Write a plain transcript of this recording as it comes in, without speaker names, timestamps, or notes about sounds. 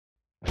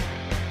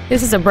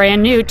This is a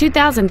brand new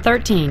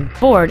 2013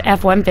 Ford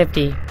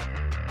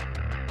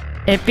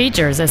F-150. It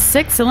features a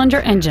 6-cylinder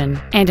engine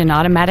and an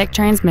automatic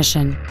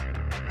transmission.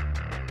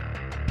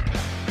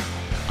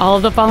 All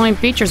of the following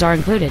features are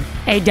included: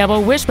 a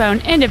double wishbone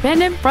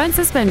independent front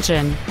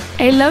suspension,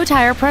 a low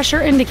tire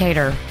pressure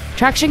indicator,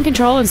 traction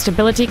control and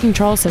stability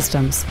control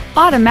systems,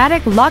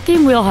 automatic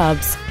locking wheel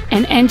hubs,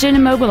 an engine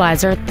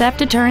immobilizer theft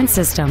deterrent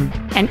system,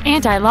 an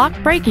anti-lock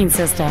braking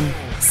system,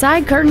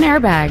 side curtain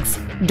airbags,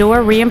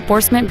 door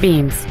reinforcement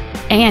beams,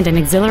 and an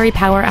auxiliary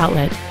power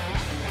outlet.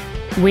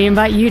 We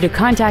invite you to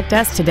contact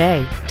us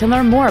today to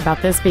learn more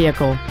about this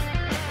vehicle.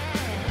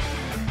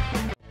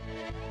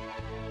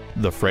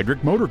 The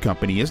Frederick Motor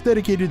Company is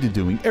dedicated to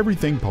doing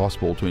everything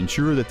possible to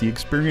ensure that the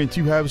experience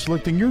you have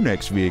selecting your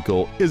next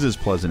vehicle is as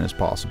pleasant as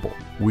possible.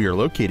 We are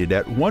located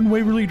at 1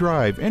 Waverley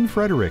Drive in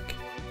Frederick.